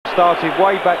Started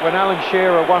way back when Alan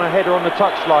Shearer won a header on the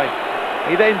touchline.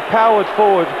 He then powered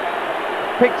forward,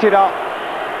 picked it up.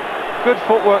 Good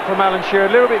footwork from Alan Shearer.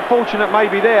 A little bit fortunate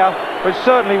maybe there, but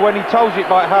certainly when he toes it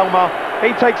by Halma,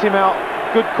 he takes him out.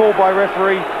 Good call by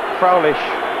referee Fraulich.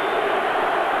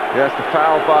 Yes, the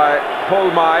foul by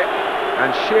Holmai,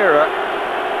 and Shearer,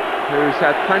 who's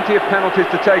had plenty of penalties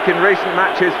to take in recent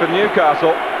matches for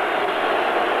Newcastle,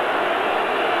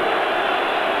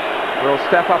 will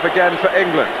step up again for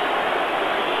England.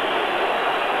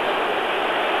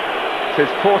 It's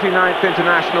his 49th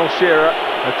international, Shearer,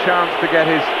 a chance to get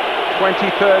his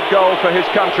 23rd goal for his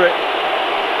country.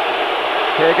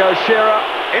 Here goes Shearer,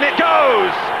 in it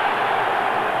goes!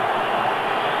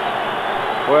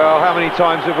 Well, how many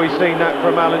times have we seen that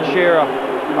from Alan Shearer?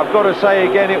 I've got to say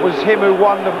again, it was him who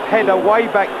won the header way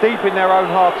back deep in their own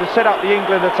half to set up the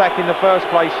England attack in the first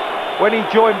place. When he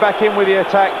joined back in with the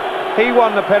attack, he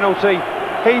won the penalty,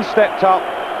 he stepped up,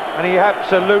 and he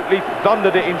absolutely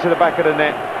thundered it into the back of the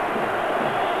net.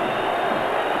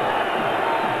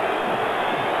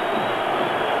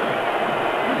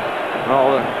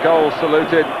 Well, the goal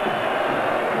saluted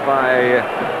by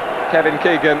Kevin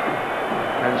Keegan,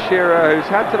 and Shearer, who's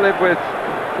had to live with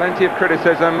plenty of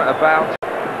criticism about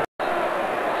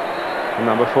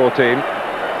number 14,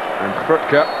 and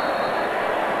Frutke.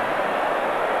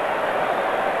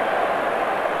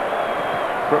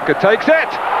 Frutke takes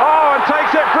it! Oh, and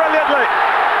takes it brilliantly!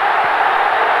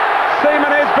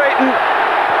 Seaman is beaten.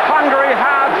 Hungary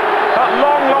have, at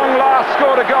long last,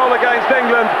 scored a goal against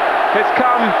England. It's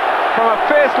come from a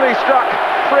fiercely struck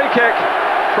free kick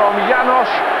from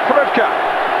János Frutke.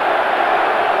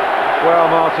 Well,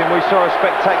 Martin, we saw a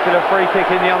spectacular free kick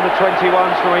in the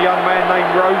under-21s from a young man named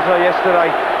Rosa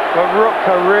yesterday, but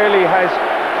Frutke really has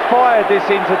fired this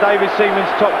into David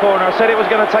Seaman's top corner. I said it was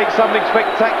going to take something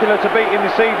spectacular to beat him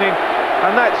this evening,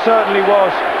 and that certainly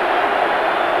was.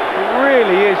 It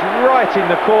really is right in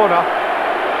the corner,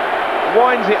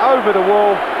 winds it over the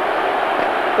wall.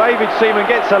 David Seaman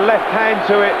gets a left hand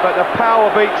to it, but the power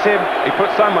beats him. He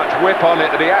put so much whip on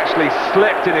it that he actually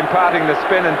slipped in imparting the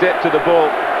spin and dip to the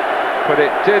ball, but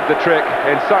it did the trick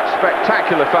in such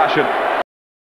spectacular fashion.